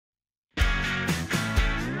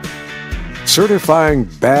certifying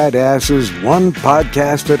badasses one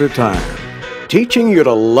podcast at a time, teaching you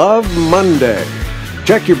to love Monday.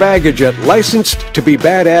 Check your baggage at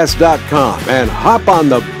licensed-to-be-badass.com and hop on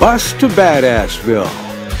the bus to Badassville.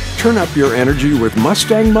 Turn up your energy with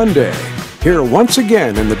Mustang Monday. Here once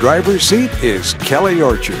again in the driver's seat is Kelly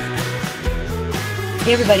Orchard.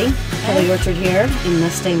 Hey everybody, Kelly Orchard here in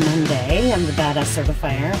Mustang Monday. I'm the Badass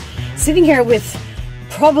Certifier. Sitting here with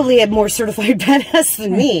probably a more certified badass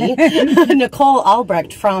than me, Nicole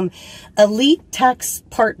Albrecht from Elite Tax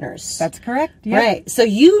Partners. That's correct. Yep. Right. So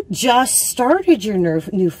you just started your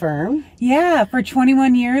new firm. Yeah, for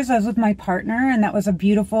 21 years I was with my partner, and that was a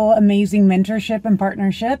beautiful, amazing mentorship and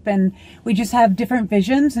partnership, and we just have different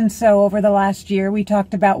visions. And so over the last year we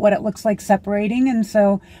talked about what it looks like separating, and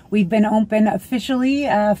so we've been open officially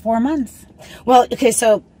 4 months. Well, okay,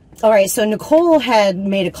 so all right, so Nicole had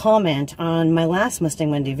made a comment on my last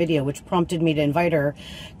Mustang Monday video, which prompted me to invite her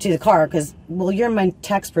to the car because, well, you're my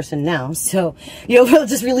tax person now, so, you know, we'll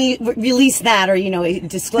just release that or, you know,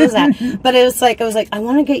 disclose that. But I was like, I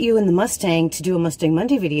want to get you in the Mustang to do a Mustang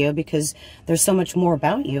Monday video because there's so much more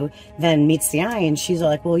about you than meets the eye. And she's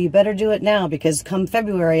like, well, you better do it now because come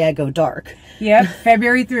February, I go dark. Yep,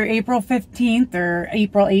 February through April 15th or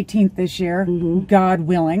April 18th this year, God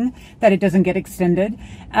willing, that it doesn't get extended.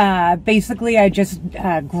 Basically, I just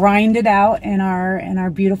grind it out in our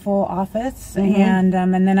beautiful office, and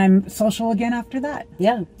then I'm social again after that.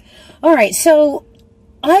 Yeah. All right. So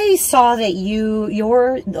I saw that the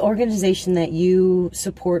organization that you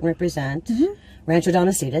support and represent, Rancho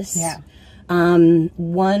Damacitas,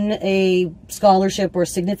 won a scholarship or a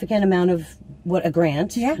significant amount of a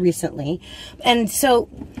grant recently. And so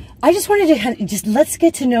I just wanted to let's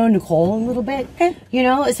get to know Nicole a little bit. Okay. You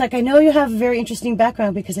know, it's like I know you have a very interesting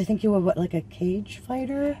background because I think you were like a cage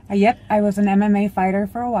fighter? Yep, I was an MMA fighter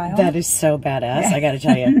for a while. That is so badass, I gotta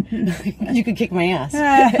tell you. You could kick my ass.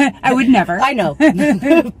 I would never. I know.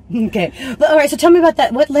 Okay. But, all right, so tell me about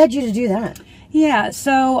that. What led you to do that? Yeah,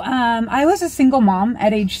 so I was a single mom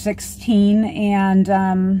at age 16,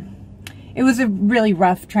 and it was a really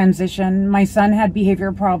rough transition. My son had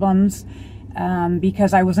behavior problems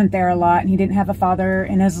because I wasn't there a lot and he didn't have a father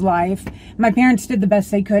in his life. My parents did the best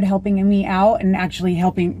they could helping me out and actually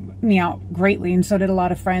helping me out greatly, and so did a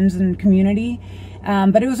lot of friends and community.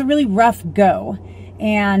 But it was a really rough go.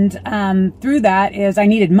 And through that is I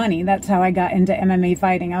needed money. That's how I got into MMA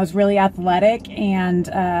fighting. I was really athletic,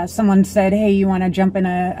 and someone said, hey, you want to jump in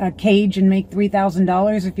a cage and make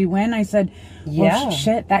 $3,000 if you win? I said, well,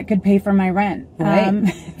 shit, that could pay for my rent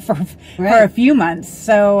for a few months.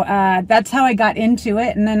 So that's how I got into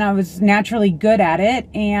it, and then I was naturally good at it,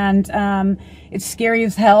 and it's scary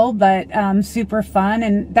as hell, but super fun.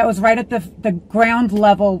 And that was right at the ground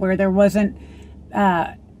level where there wasn't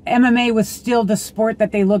MMA was still the sport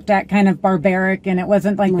that they looked at kind of barbaric, and it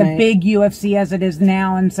wasn't like the big UFC as it is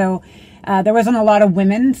now. And so there wasn't a lot of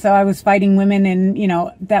women, so I was fighting women in, you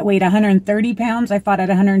know, that weighed 130 pounds. I fought at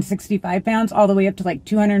 165 pounds all the way up to like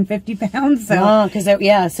 250 pounds. So,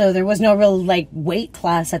 so there was no real like weight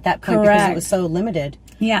class at that point because it was so limited.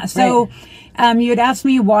 Yeah, so you had asked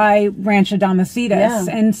me why Rancho Damacitas,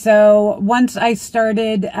 and so once I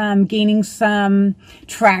started gaining some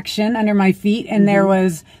traction under my feet, and there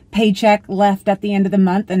was paycheck left at the end of the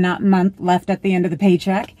month and not month left at the end of the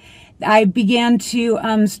paycheck, I began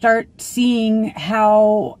to start seeing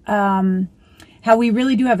how we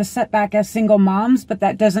really do have a setback as single moms, but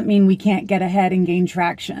that doesn't mean we can't get ahead and gain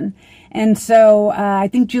traction. And so I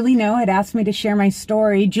think Julie No had asked me to share my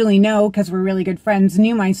story. Julie No, because we're really good friends,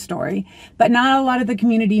 knew my story, but not a lot of the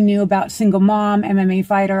community knew about single mom, MMA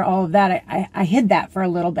fighter, all of that. I hid that for a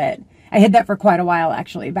little bit. I hid that for quite a while,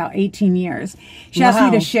 actually, about 18 years. She asked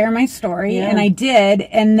me to share my story, and I did.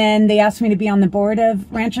 And then they asked me to be on the board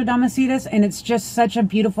of Rancho Damacitas, and it's just such a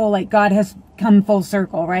beautiful, like, God has come full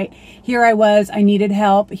circle, right? Here I was, I needed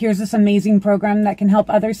help. Here's this amazing program that can help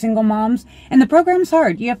other single moms. And the program's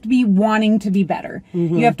hard. You have to be wanting to be better.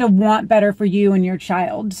 You have to want better for you and your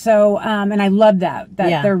child. So, and I love that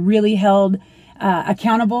they're really held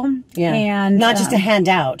accountable, and not just a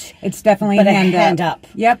handout. It's definitely but a hand up.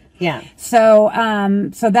 Yep. Yeah. So,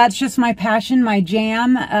 so that's just my passion, my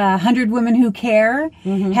jam. 100 Women Who Care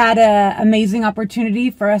had an amazing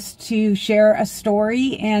opportunity for us to share a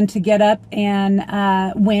story and to get up and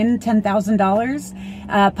win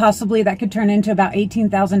 $10,000. Possibly that could turn into about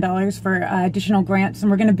 $18,000 for additional grants.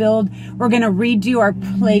 And we're going to redo our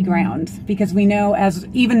playground, because we know, as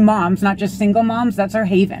even moms, not just single moms, that's our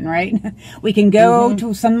haven, right? We can go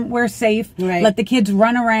to somewhere safe, let the kids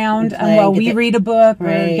run around while we read a book or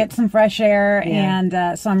get some fresh air.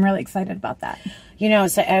 And so I'm really excited about that. You know,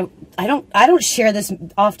 so I don't share this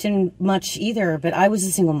often much either, but I was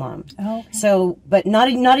a single mom. Oh, okay. So, but not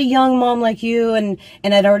a young mom like you, and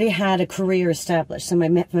I'd already had a career established. So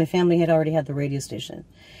my family had already had the radio station,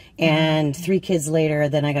 and 3 kids later,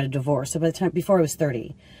 then I got a divorce. So by the time before I was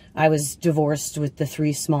 30, I was divorced with the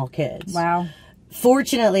 3 small kids. Wow.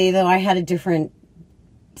 Fortunately, though, I had a different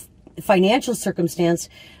financial circumstance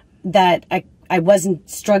that I wasn't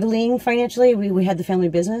struggling financially. We had the family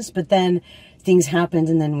business, but then things happened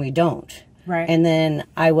and then we don't. Right. And then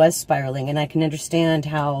I was spiraling, and I can understand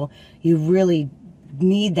how you really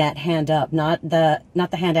need that hand up, not the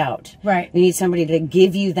hand out. Right. You need somebody to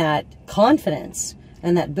give you that confidence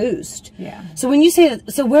and that boost. Yeah. So when you say,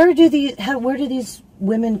 so where do these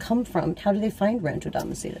women come from? How do they find Rancho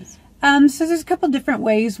Damacitas? So there's a couple different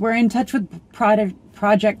ways. We're in touch with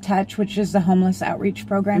Project Touch, which is the homeless outreach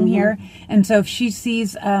program here. And so if she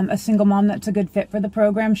sees a single mom that's a good fit for the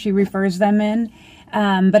program, she refers them in.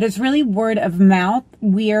 But it's really word of mouth.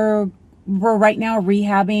 We're right now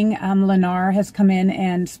rehabbing. Lennar has come in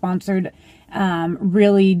and sponsored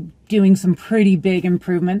really doing some pretty big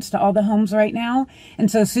improvements to all the homes right now. And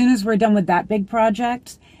so as soon as we're done with that big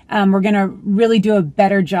project, we're going to really do a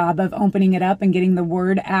better job of opening it up and getting the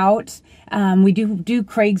word out. We do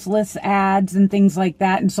Craigslist ads and things like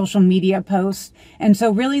that, and social media posts. And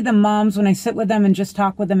so really the moms, when I sit with them and just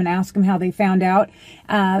talk with them and ask them how they found out,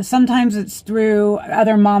 sometimes it's through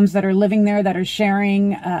other moms that are living there that are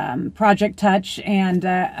sharing Project Touch, and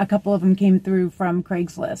a couple of them came through from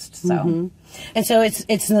Craigslist. So, And so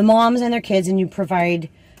it's the moms and their kids, and you provide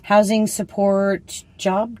housing support,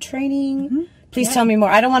 job training. Please tell me more.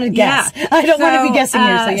 I don't want to guess. Yeah. I don't want to be guessing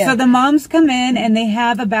here. So the moms come in and they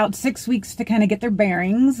have about 6 weeks to kind of get their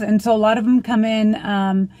bearings. And so a lot of them come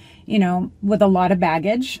in, you know, with a lot of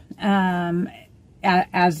baggage.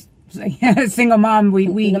 As a single mom,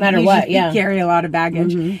 we no matter what, carry a lot of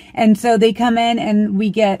baggage. And so they come in and we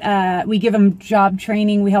give them job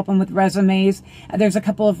training. We help them with resumes. There's a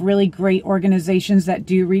couple of really great organizations that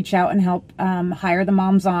do reach out and help hire the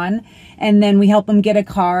moms on. And then we help them get a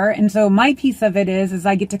car. And so my piece of it is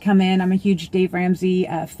I get to come in. I'm a huge Dave Ramsey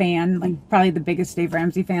fan, like probably the biggest Dave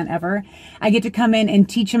Ramsey fan ever. I get to come in and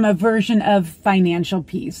teach them a version of financial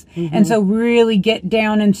piece. And so really get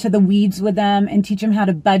down into the weeds with them and teach them how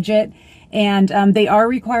to budget. And they are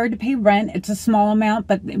required to pay rent. It's a small amount,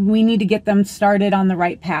 but we need to get them started on the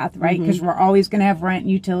right path, right? Because we're always going to have rent,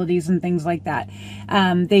 utilities, and things like that.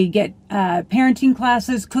 They get parenting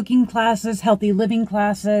classes, cooking classes, healthy living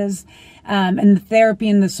classes, and the therapy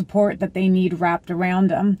and the support that they need wrapped around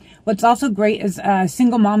them. What's also great is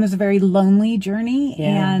single mom is a very lonely journey,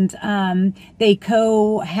 and they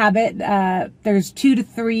cohabit. There's 2 to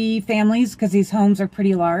 3 families because these homes are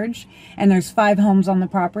pretty large, and there's 5 homes on the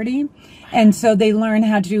property. And so they learn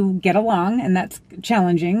how to get along, and that's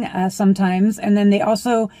challenging sometimes. And then they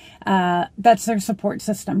also, that's their support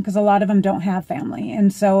system, because a lot of them don't have family.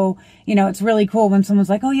 And so, you know, it's really cool when someone's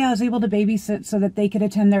like, oh yeah, I was able to babysit so that they could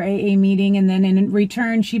attend their AA meeting. And then in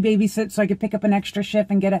return, she babysits so I could pick up an extra shift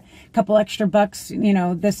and get a couple extra bucks, you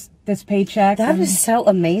know, this paycheck. That is so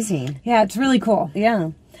amazing. Yeah, it's really cool.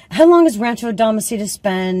 Yeah. How long has Rancho Damacitas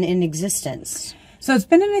been in existence? So it's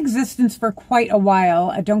been in existence for quite a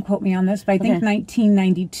while. Don't quote me on this, but I think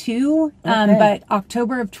 1992. But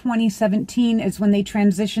October of 2017 is when they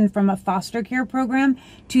transitioned from a foster care program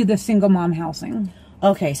to the single mom housing.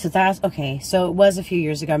 Okay, so that's okay. So it was a few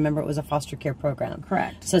years ago. I remember it was a foster care program.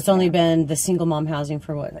 Correct. So it's only been the single mom housing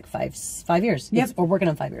for what, like five years? Yep. We're working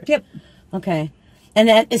on 5 years. Yep. Okay. And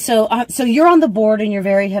that is so you're on the board and you're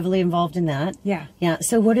very heavily involved in that. Yeah. Yeah.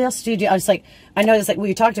 So what else do you do? I was like, I know it's like what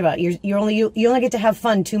you talked about. You only get to have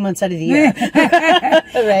fun 2 months out of the year.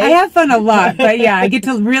 Right? I have fun a lot, but yeah, I get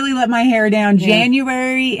to really let my hair down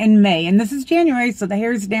January and May. And this is January, so the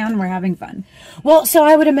hair's down. We're having fun. Well, so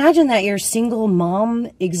I would imagine that your single mom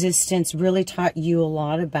existence really taught you a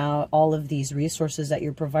lot about all of these resources that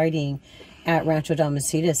you're providing at Rancho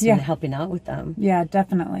Damacitas and helping out with them. Yeah,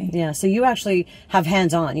 definitely. Yeah, so you actually have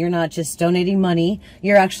hands-on. You're not just donating money.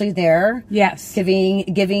 You're actually there. Yes.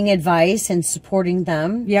 Giving advice and supporting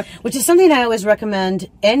them. Yep. Which is something I always recommend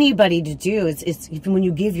anybody to do. It's when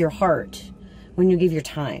you give your heart, when you give your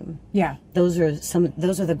time. Yeah. Those are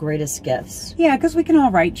the greatest gifts. Yeah, because we can all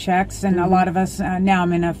write checks, and a lot of us, now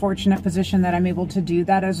I'm in a fortunate position that I'm able to do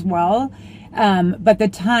that as well. But the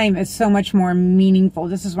time is so much more meaningful.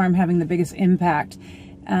 This is where I'm having the biggest impact.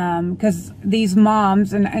 Because these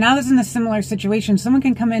moms, and I was in a similar situation, someone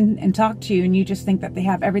can come in and talk to you and you just think that they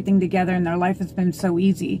have everything together and their life has been so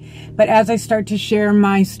easy. But as I start to share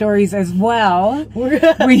my stories as well, we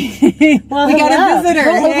got a visitor.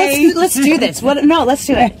 Well, hey. let's do this. No, let's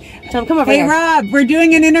do it. Tom, come over here. Hey, Rob, we're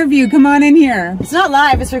doing an interview. Come on in here. It's not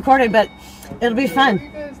live, it's recorded, but it'll be fun.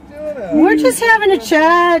 We're just having a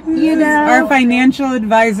chat, you know. Our financial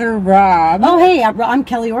advisor, Rob. Oh, hey, I'm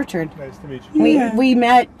Kelly Orchard. Nice to meet you. We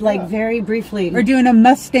met, like, very briefly. We're doing a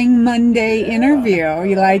Mustang Monday interview.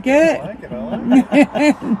 You like it? I like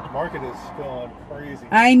it. The market is going crazy.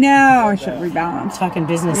 I know. Should rebalance. Talking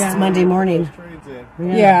business. It's Monday morning.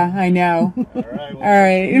 Yeah, I know. All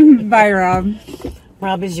right. Bye, Rob.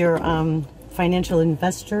 Rob is your financial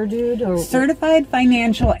investor dude, or certified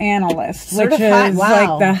financial analyst, which is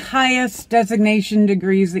like the highest designation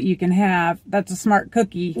degrees that you can have. That's a smart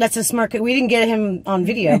cookie. That's a smart cookie. We didn't get him on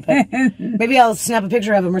video, but maybe I'll snap a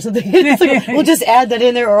picture of him or something. Like, we'll just add that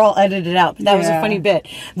in there, or I'll edit it out. That was a funny bit.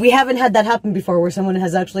 We haven't had that happen before, where someone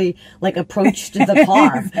has actually like approached the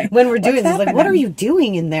car when we're doing this. Like, what are you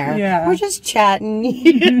doing in there? Yeah. We're just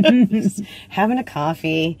chatting, just having a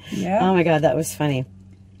coffee. Yeah. Oh my God, that was funny.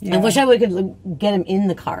 Yeah. I wish I could get him in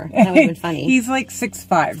the car. That would have been funny. He's like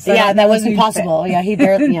 6'5". So yeah, that wasn't possible. Yeah, he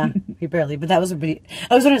barely. Yeah, he barely. But that was a pretty.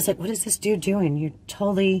 I was wondering, like, what is this dude doing? You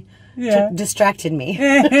totally distracted me.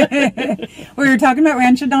 We were talking about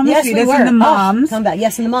Rancho Damacitas and the moms. Come back.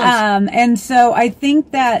 Yes, and the moms. And so I think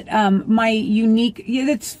that my unique.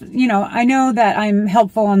 It's I know that I'm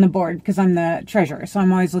helpful on the board because I'm the treasurer, so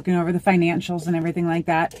I'm always looking over the financials and everything like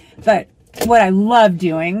that. But what I love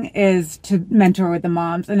doing is to mentor with the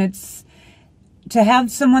moms, and it's to have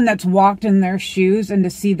someone that's walked in their shoes and to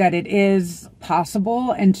see that it is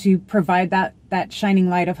possible and to provide that shining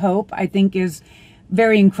light of hope, I think is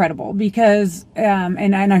very incredible, because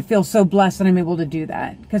and I feel so blessed that I'm able to do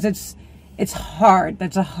that, because it's hard.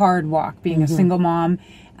 That's a hard walk, being a single mom,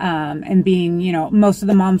 and being, most of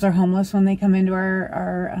the moms are homeless when they come into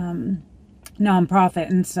our nonprofit,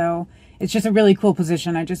 and so it's just a really cool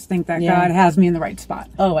position. I just think that God has me in the right spot.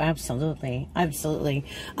 Oh, absolutely. Absolutely.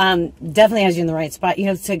 Definitely has you in the right spot.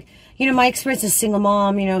 It's like, my experience as a single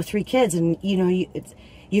mom, 3 kids, and,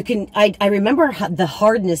 you can, I remember the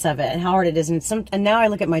hardness of it and how hard it is. And now I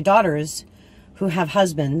look at my daughters who have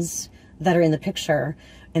husbands that are in the picture.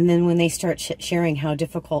 And then when they start sharing how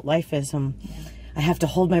difficult life is, I have to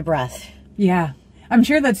hold my breath. Yeah. I'm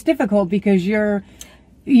sure that's difficult, because your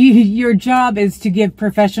job is to give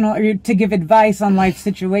to give advice on life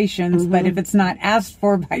situations, but if it's not asked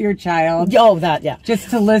for by your child,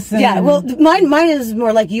 just to listen. Yeah, well, mine is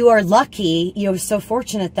more like, you are lucky, you're so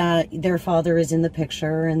fortunate that their father is in the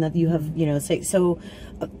picture, and that you have, so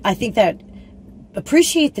I think that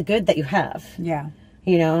appreciate the good that you have. Yeah.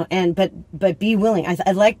 And but be willing.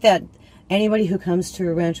 I like that anybody who comes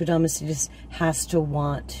to Rancho Damacitas has to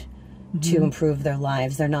want to improve their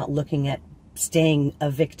lives. They're not looking at staying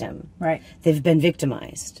a victim. Right. They've been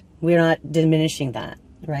victimized. We're not diminishing that,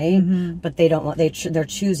 right? But they don't want, they're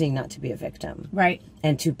choosing not to be a victim. Right.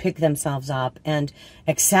 And to pick themselves up and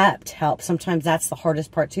accept help. Sometimes that's the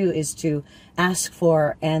hardest part too, is to ask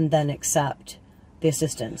for and then accept the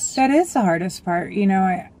assistance. That is the hardest part.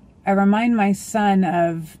 I remind my son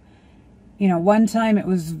of, one time it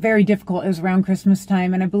was very difficult. It was around Christmas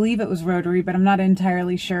time, and I believe it was Rotary, but I'm not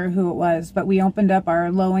entirely sure who it was. But we opened up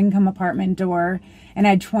our low-income apartment door, and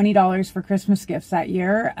I had $20 for Christmas gifts that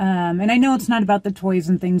year. And I know it's not about the toys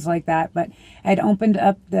and things like that, but I'd opened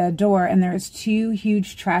up the door, and there was 2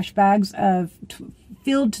 huge trash bags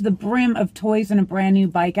filled to the brim of toys and a brand new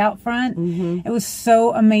bike out front. It was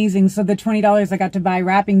so amazing. So the $20, I got to buy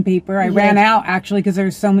wrapping paper. I ran out, actually, because there were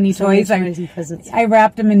so many toys. I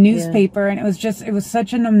wrapped them in newspaper, and it was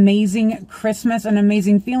such an amazing Christmas, an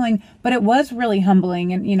amazing feeling. But it was really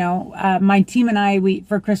humbling. And my team and I,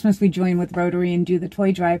 for Christmas we join with Rotary and do the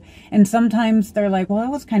toy drive. And sometimes they're like, well, that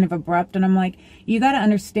was kind of abrupt. And I'm like, you got to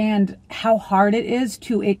understand how hard it is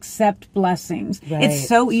to accept blessings. Right. It's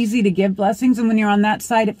so easy to give blessings, and when you're on that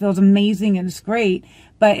side, it feels amazing and it's great,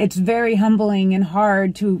 but it's very humbling and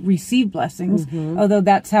hard to receive blessings. Although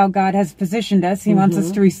that's how God has positioned us. He wants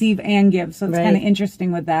us to receive and give. So it's kind of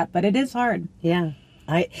interesting with that, but it is hard. Yeah,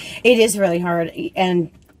 it is really hard. And,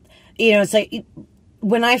 it's like,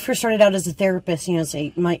 when I first started out as a therapist, it's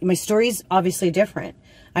like my story's obviously different.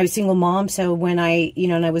 I was a single mom, so when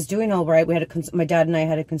and I was doing all right, my dad and I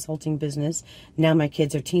had a consulting business. Now my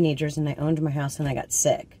kids are teenagers, and I owned my house, and I got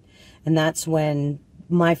sick. And that's when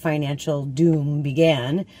my financial doom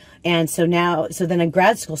began. And so then in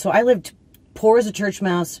grad school, so I lived poor as a church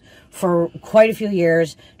mouse for quite a few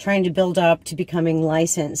years, trying to build up to becoming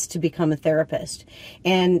licensed to become a therapist.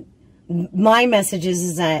 And my message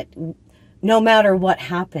is that no matter what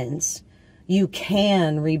happens, you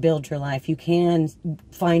can rebuild your life. You can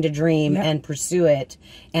find a dream and pursue it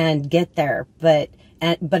and get there. But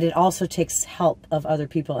it also takes help of other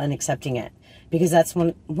people and accepting it. Because that's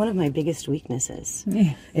one of my biggest weaknesses,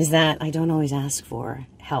 is that I don't always ask for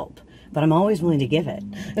help, but I'm always willing to give it,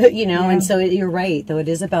 you know. And so you're right, though, it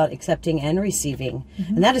is about accepting and receiving.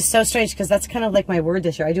 And that is so strange, because that's kind of like my word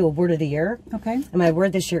this year. I do a word of the year. Okay. And my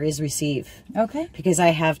word this year is receive. Okay. Because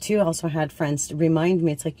I have, too, also had friends remind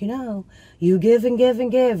me, it's like, you know, you give and give and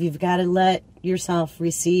give. You've got to let yourself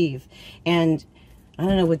receive. And I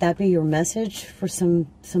don't know, would that be your message for some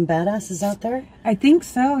badasses out there? I think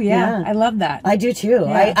so, yeah. I love that. I do too.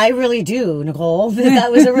 Yeah. I really do, Nicole.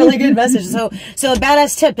 That was a really good message. So a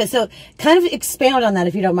badass tip. So kind of expound on that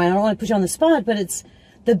if you don't mind. I don't want to put you on the spot, but it's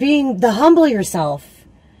the humble yourself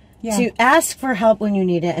to ask for help when you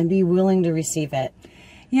need it and be willing to receive it.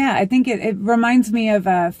 Yeah, I think it reminds me of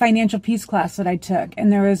a financial peace class that I took.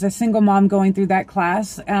 And there was a single mom going through that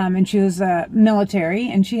class, and she was military,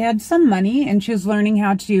 and she had some money, and she was learning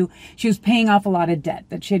she was paying off a lot of debt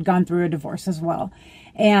that she had gone through a divorce as well.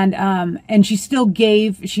 And she still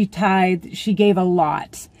gave, she tithed, she gave a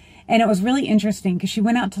lot. And it was really interesting because she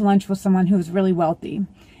went out to lunch with someone who was really wealthy.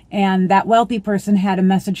 And that wealthy person had a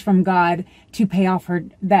message from God to pay off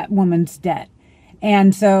that woman's debt.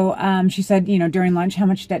 And so she said, you know, during lunch, how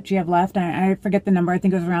much debt do you have left? I forget the number. I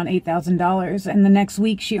think it was around $8,000. And the next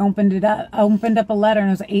week she opened up a letter, and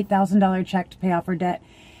it was an $8,000 check to pay off her debt.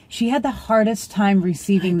 She had the hardest time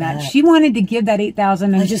receiving that. She wanted to give that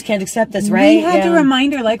 $8,000. I just can't accept this, right? We had to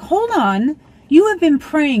remind her, like, hold on. You have been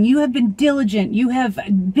praying. You have been diligent. You have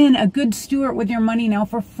been a good steward with your money now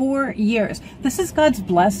for 4 years. This is God's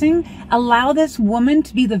blessing. Allow this woman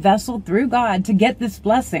to be the vessel through God to get this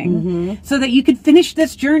blessing so that you could finish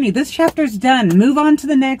this journey. This chapter's done. Move on to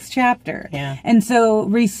the next chapter. Yeah. And so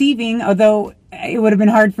receiving, although it would have been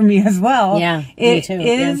hard for me as well. Yeah, me too.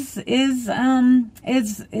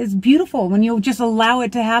 Is beautiful when you just allow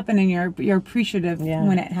it to happen, and you're appreciative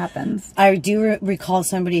when it happens. I do recall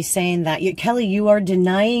somebody saying that, Kelly, you are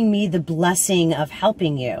denying me the blessing of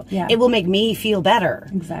helping you. Yeah. It will make me feel better.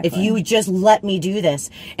 Exactly. If you just let me do this.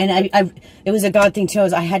 And it was a God thing too.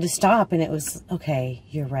 I had to stop, and it was, okay,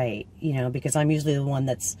 you're right. You know, because I'm usually the one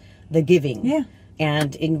that's the giving. Yeah.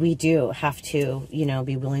 And we do have to, you know,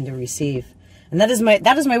 be willing to receive. And that is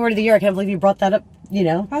my word of the year. I can't believe you brought that up, you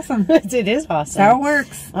know. Awesome. It is awesome. That's how it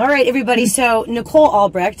works. All right, everybody. So Nicole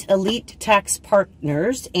Albrecht, Elite Tax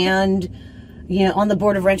Partners, and, you know, on the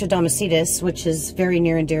board of Rancho Damacitas, which is very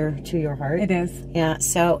near and dear to your heart. It is. Yeah.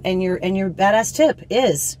 So, and your badass tip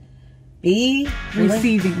is be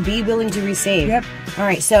willing to receive. Yep. All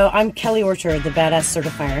right, so I'm Kelly Orchard, the Badass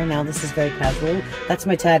Certifier. Now, this is very casual. That's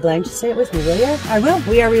my tagline. Just say it with me, will you? I will.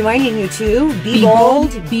 We are reminding you to be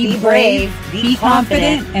bold, be brave, be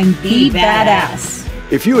confident, and be badass.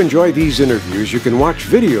 If you enjoy these interviews, you can watch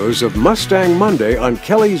videos of Mustang Monday on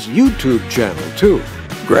Kelly's YouTube channel, too.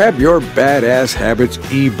 Grab your Badass Habits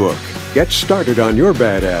ebook. Get started on your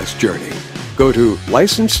badass journey. Go to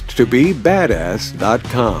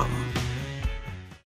licensedtobebadass.com.